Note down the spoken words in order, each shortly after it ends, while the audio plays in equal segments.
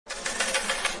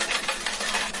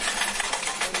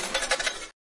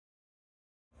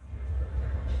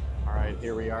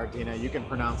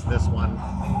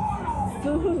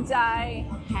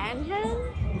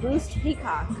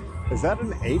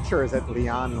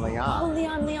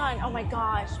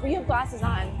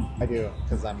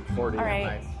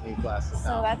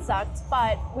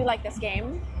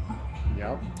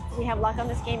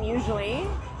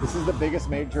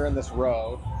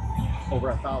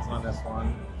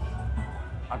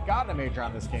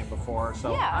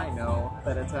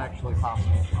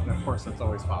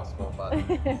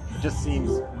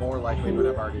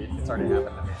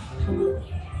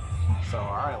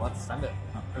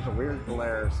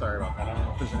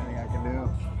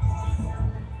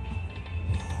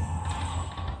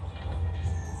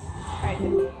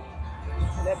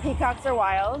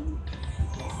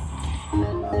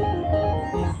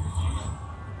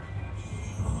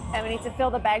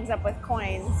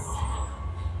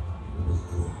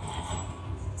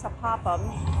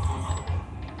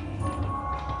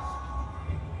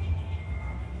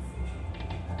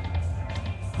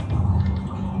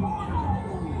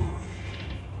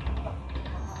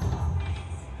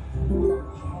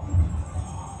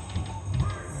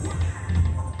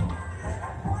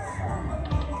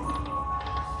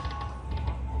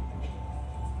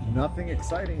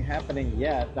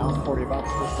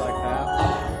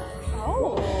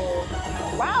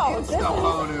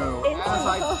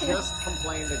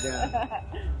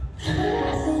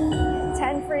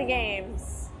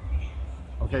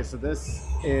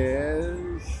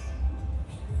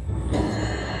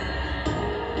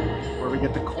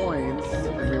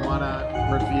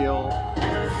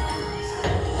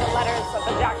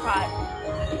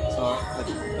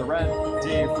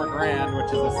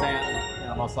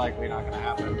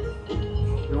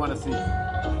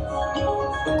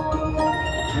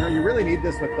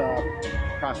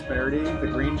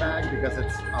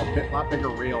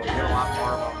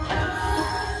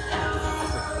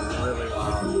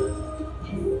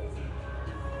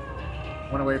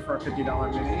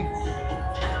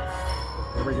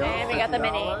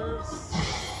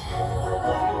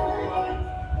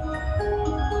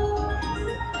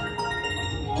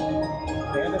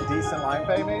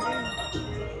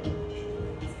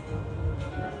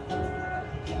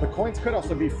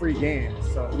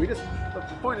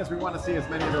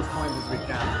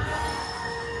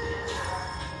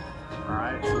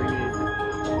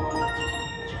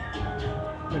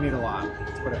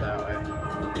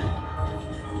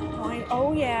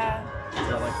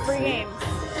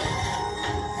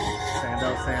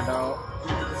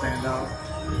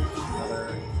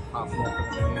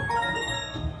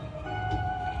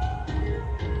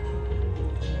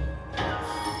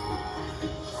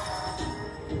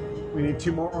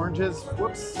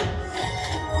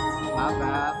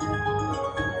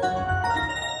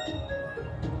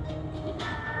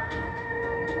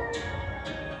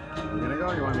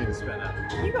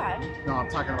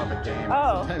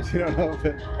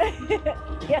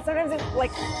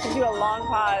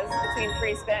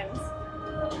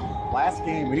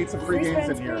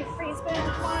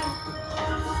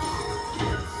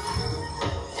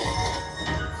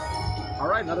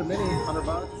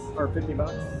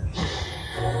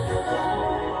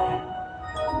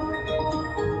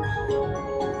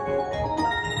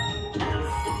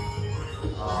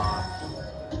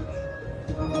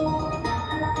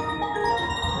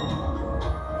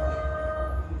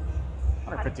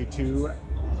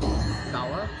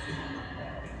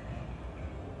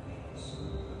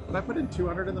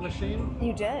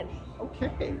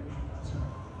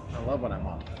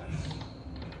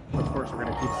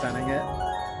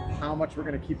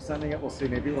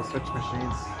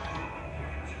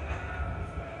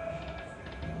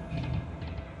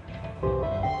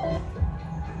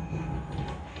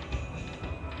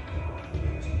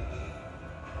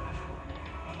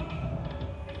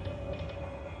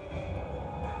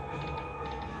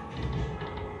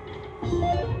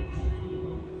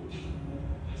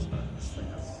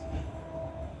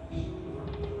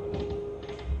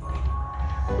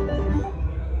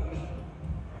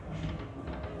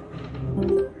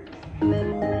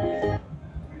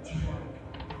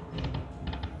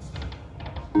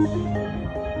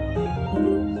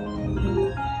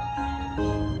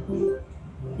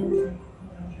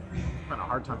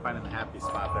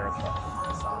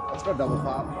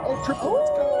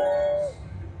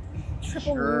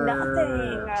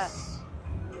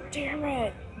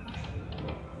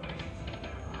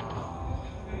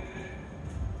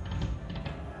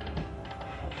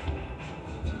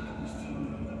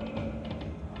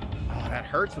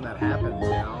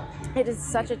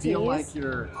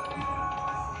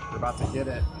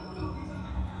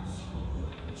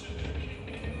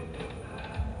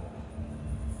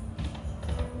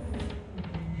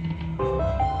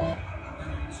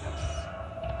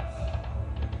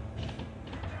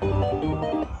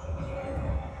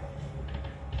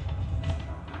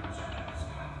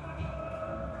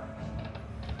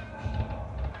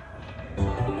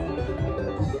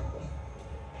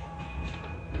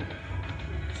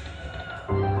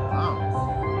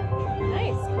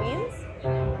Nice, queens.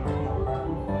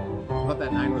 I thought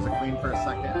that 9 was a queen for a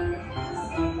second.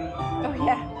 Oh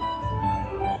yeah.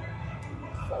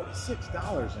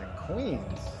 $46 in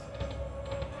queens.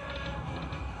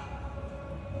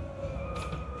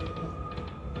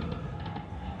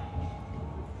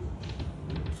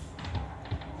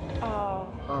 Oh.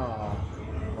 Oh,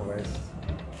 a waste.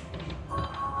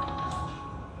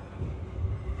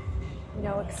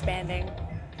 No expanding.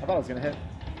 I thought I was gonna hit.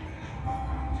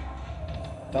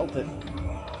 Felt it.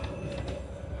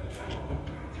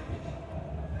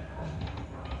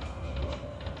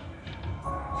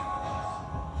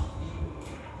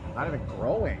 Not even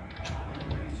growing.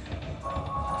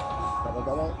 Double,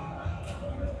 double.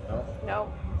 Nope.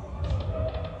 Nope.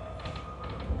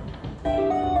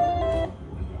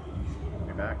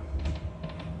 Be back.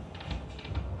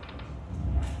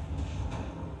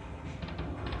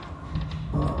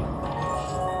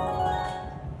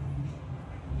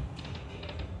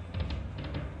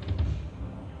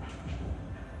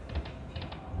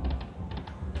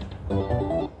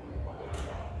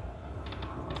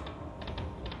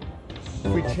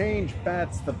 If we change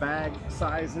bets, the bag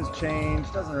sizes change.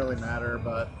 Doesn't really matter,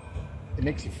 but it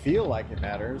makes you feel like it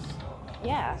matters.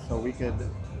 Yeah. So we could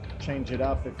change it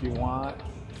up if you want.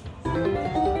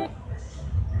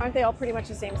 Aren't they all pretty much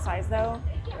the same size though?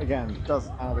 Again, I don't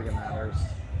think it matters.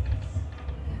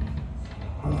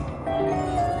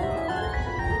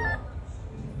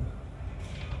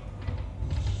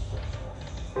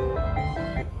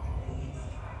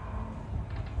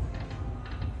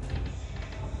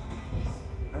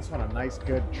 I just want a nice,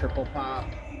 good triple pop.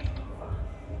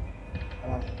 I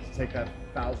want to take that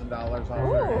 $1,000 off their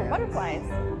Ooh, hands. butterflies.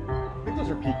 I think those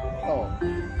are peak. Oh.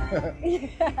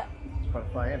 Yeah.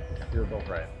 Butterfly and peacock. You're both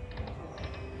right.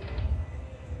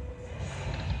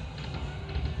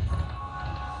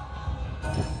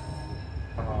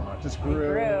 Oh, it just It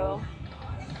grew. grew.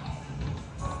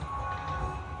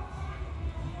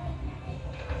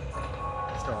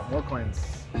 Let's go. More coins.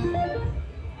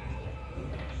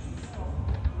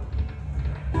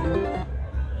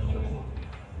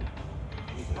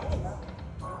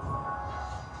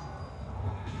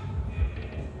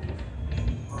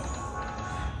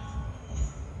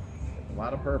 A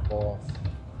lot of purple.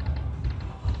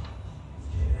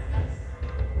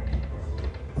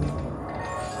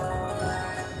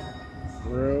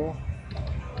 Grew.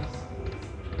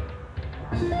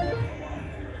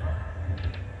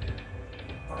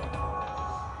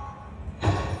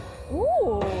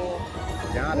 Ooh.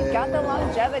 Got We it. got the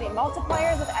longevity.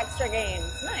 Multipliers with extra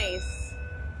games. Nice.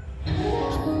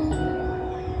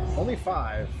 Only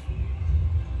 5,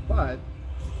 but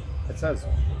it says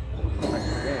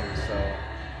extra games, so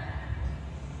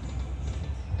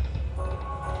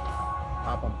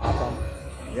pop them, pop them.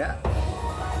 Yeah.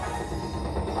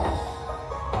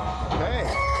 Okay.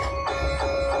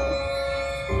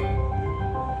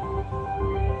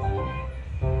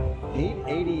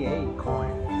 $8.88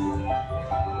 coin.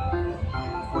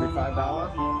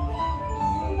 $45.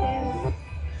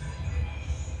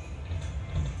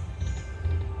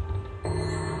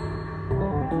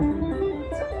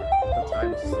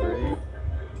 Times 3.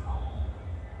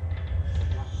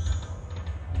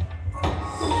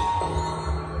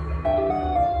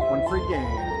 One free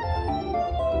game.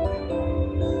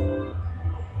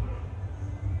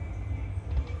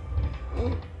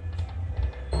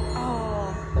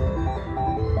 Oh.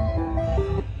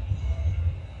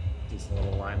 Decent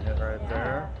little line hit right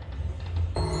there.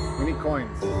 We need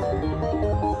coins.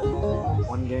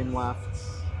 One game left,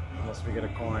 unless we get a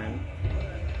coin.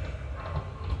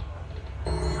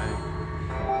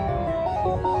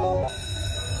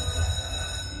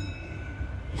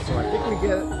 So I think we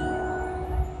get.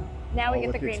 Now we oh, get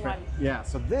with the green one. Yeah,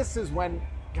 so this is when,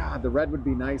 God, the red would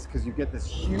be nice because you get this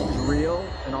huge reel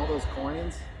and all those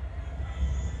coins.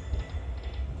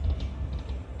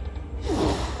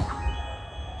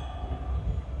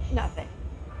 Nothing.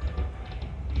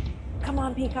 Come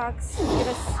on, peacocks. Give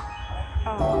us.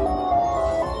 Oh.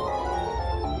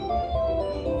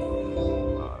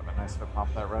 It would be nice if I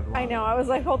popped that red one. I know. I was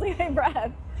like holding my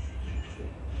breath.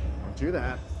 Don't do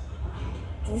that.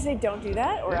 Did you say don't do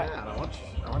that? Or Yeah, I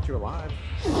want you alive.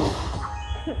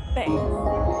 Thanks.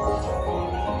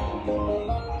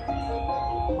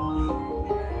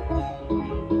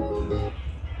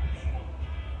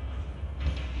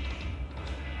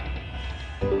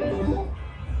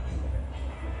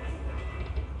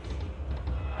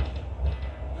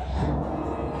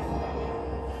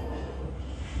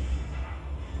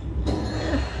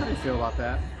 feel about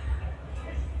that?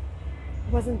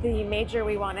 Wasn't the major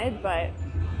we wanted, but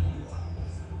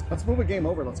Let's move a game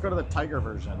over. Let's go to the Tiger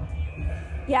version.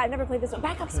 yeah, I've never played this one.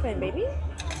 Back up spin, baby.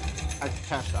 I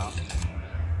cashed out.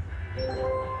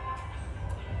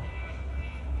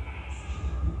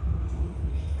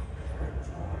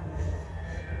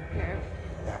 Here.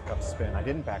 Backup spin. I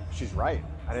didn't back. She's right.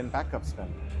 I didn't backup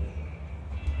spin.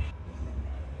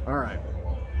 All right.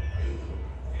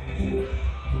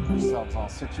 Ourselves all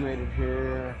situated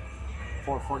here.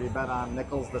 440 bet on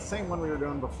nickels, the same one we were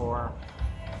doing before.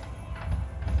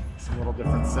 Some little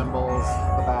different symbols.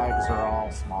 The bags are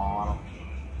all small.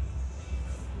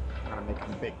 I'm gonna make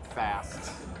them big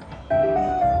fast.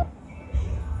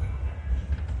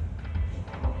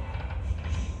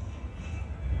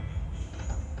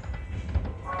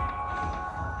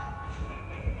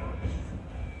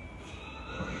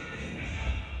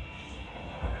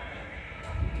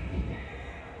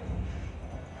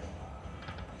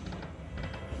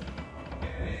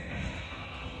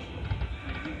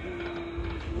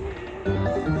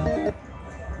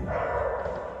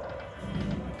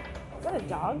 Is that a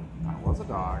dog? That was a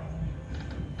dog.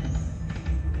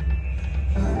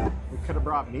 We could have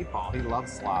brought Meatball. He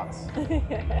loves slots.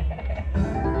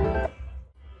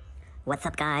 What's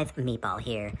up, guys? Meatball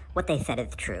here. What they said is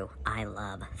true. I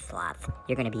love slots.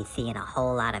 You're gonna be seeing a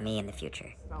whole lot of me in the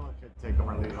future. Stella could take them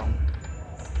or leave them.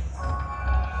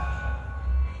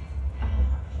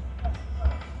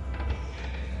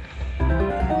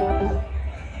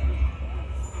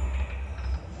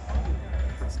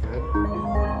 That's good.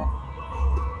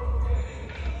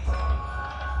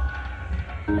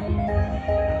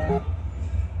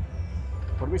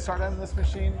 What do we start on this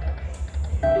machine?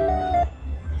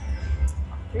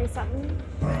 3 something.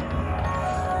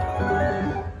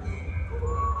 Queens.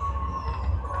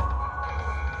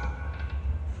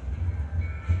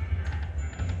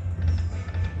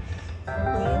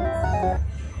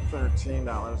 $13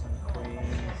 in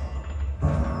Queens.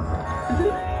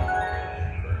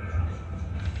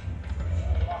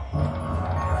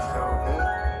 So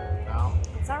good. No.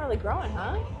 It's not really growing,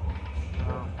 huh?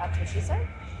 No. That's what she said.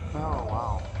 Oh,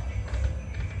 wow.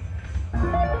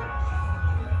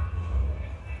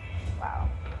 Wow.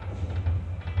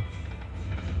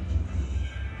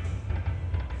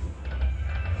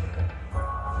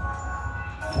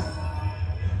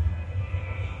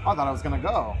 I thought I was gonna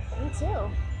go. Me too.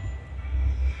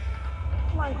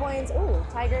 Come on, coins. Ooh,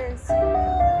 tigers.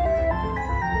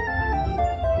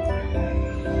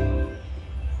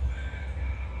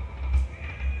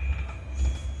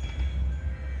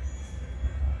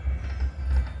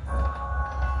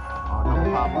 Oh,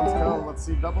 double pop. Let's go. Let's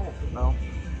see double. No.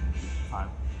 Fine.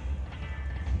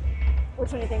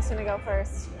 Which one do you think's gonna go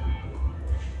first?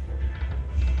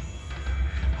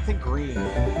 I think green.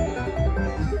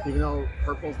 Even though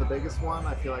purple's the biggest one,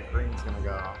 I feel like green's gonna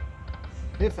go.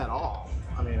 If at all.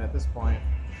 I mean, at this point.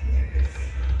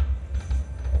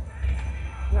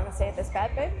 You want to stay at this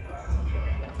bet, babe?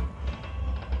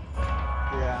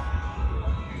 Yeah.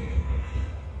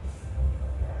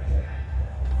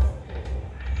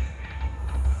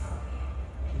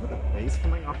 Look at the bass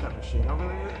coming off that machine over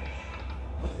there.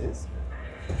 What is it?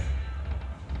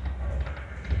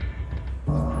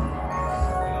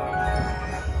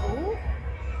 Ooh.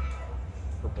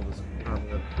 Purple just,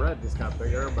 the red just got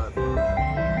bigger, but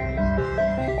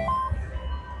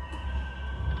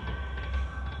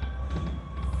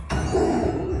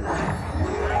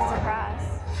Nines across.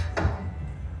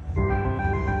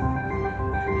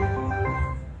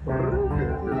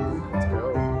 let's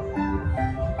go.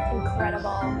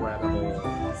 Incredible.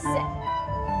 Incredible. Sick.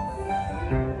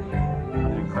 I'm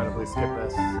gonna incredibly skip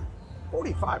this.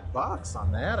 $45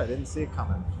 on that. I didn't see it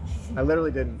coming. I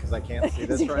literally didn't because I can't see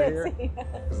this You right can't here see it.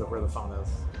 because of where the phone is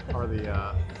or the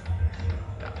yeah.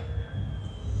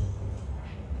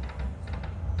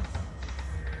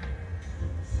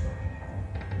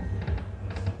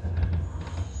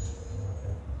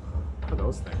 What are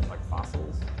those things, like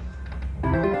fossils? Oh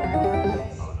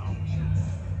no.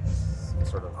 Some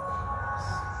sort of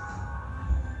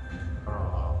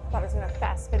Thought I was gonna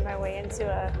fast spin my way into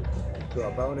a to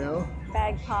a Bono.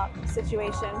 bag pop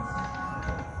situation.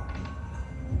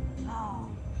 Oh,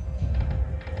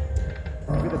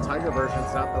 Maybe the Tiger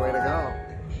version's not the way to go.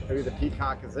 Maybe the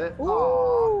Peacock is it. Aw.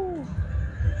 ooh.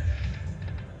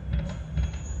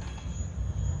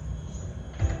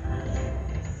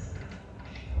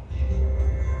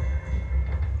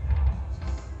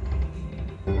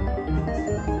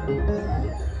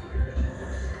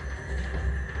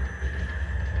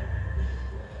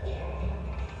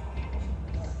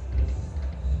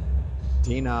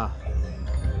 Dina.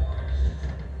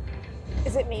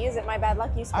 Is it me? Is it my bad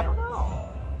luck? You spin. I don't know.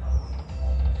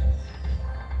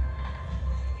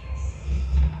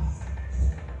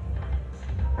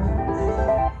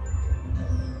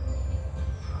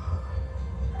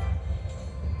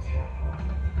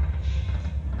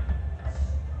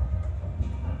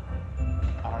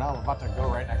 I'm about to go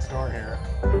right next door here.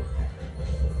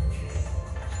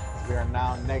 We are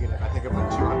now negative. I think I put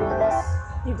 200 less.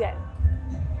 You did.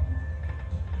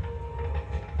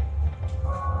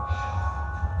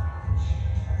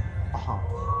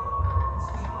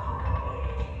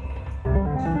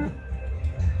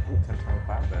 Ooh,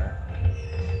 1025 there.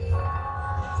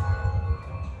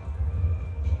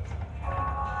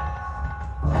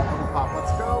 Pop,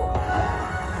 let's go.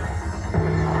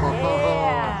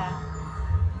 Yeah.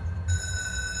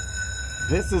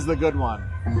 This is the good one.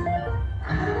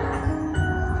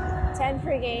 10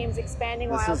 free games, expanding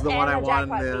This wilds, is the and one I a won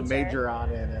jackpot the feature. major on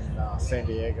in San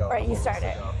Diego. Right, you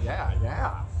started. Yeah,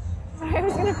 yeah. I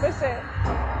was gonna push it.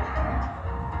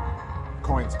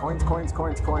 Coins, coins, coins,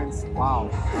 coins, coins. Wow.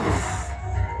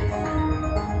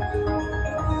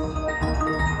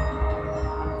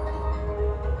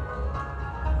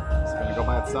 It's gonna go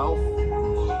by itself.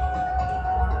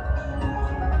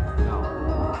 No.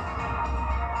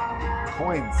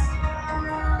 Coins.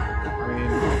 I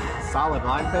mean, solid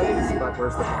line pays, but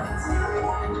where's the coins?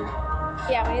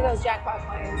 Yeah, we need those jackpot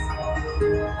coins.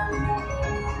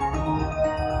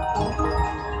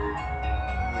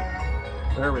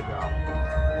 There we go.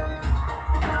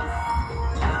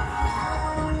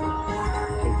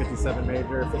 857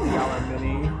 major, $50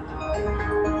 mini.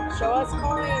 Show us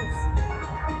coins.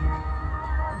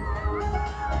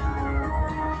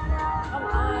 Come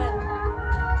on.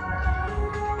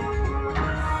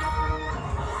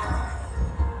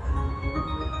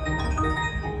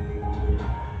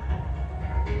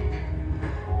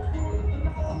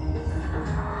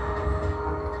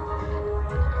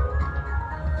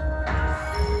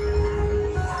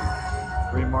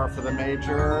 Three more for the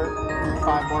major.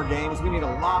 5 more games. We need a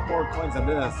lot more coins than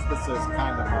this. This is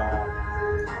kind of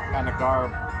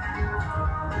garb.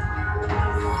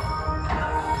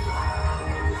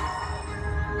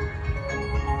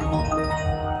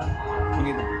 We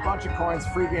need a bunch of coins,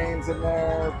 free games in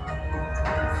there.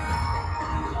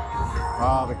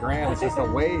 Oh, the grand is just a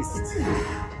waste.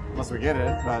 Unless we get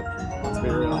it, but let's be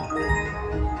real.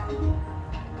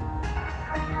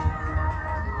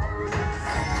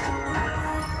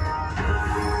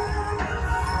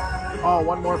 Oh,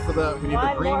 one more for the, we need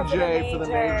the green J for the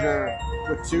major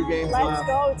with 2 games left. Let's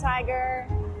go, Tiger.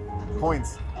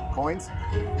 Coins, coins,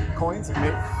 coins.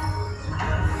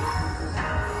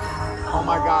 Oh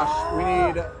my gosh, we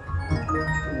need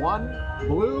 1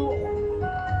 blue,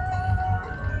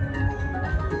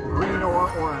 green or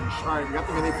orange. All right, we got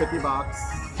the mini 50 bucks.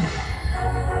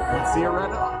 Let's see a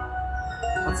red,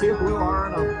 let's see a blue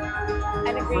R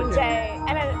And a green J.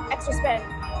 And an extra spin.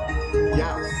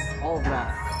 Yes, all of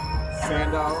that.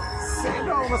 Sando,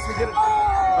 unless we get it.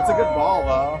 That's a good ball,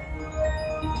 though.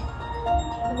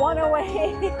 One away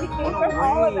from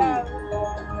all of them.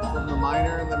 From the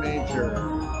minor and the major.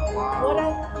 Wow. What a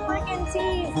freaking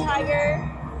tease, Tiger.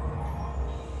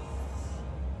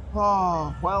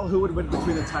 Oh, well, who would win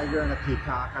between a tiger and a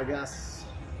peacock, I guess?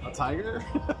 A tiger?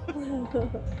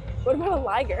 What about a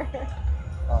liger?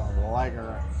 Oh, the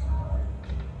liger.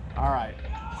 All right.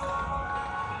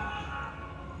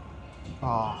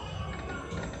 Oh.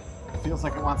 Feels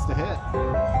like it wants to hit.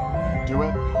 Do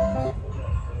it.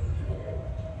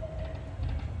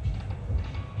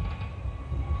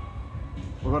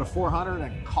 We'll go to 400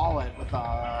 and call it with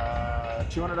a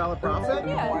 $200 profit.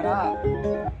 Yeah. Why not?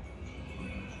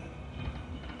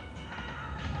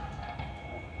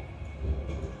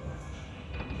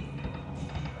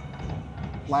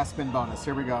 Last spin bonus.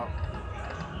 Here we go.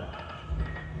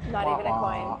 Not even a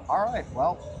coin. All right.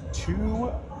 Well,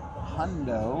 2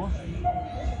 hundo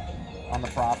on the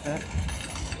profit.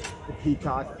 The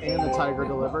peacock and the tiger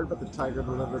delivered, but the tiger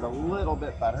delivered a little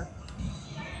bit better.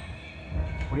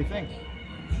 What do you think? Do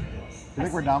you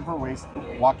think we're done for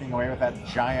walking away with that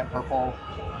giant purple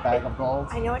bag of gold?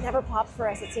 I know it never popped for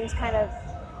us. It seems kind of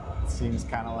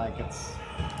like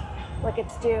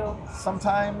it's due.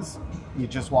 Sometimes you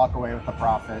just walk away with the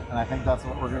profit, and I think that's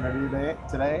what we're going to do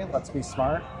today. Let's be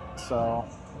smart. So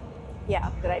yeah,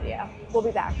 good idea. We'll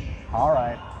be back. All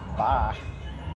right. Bye.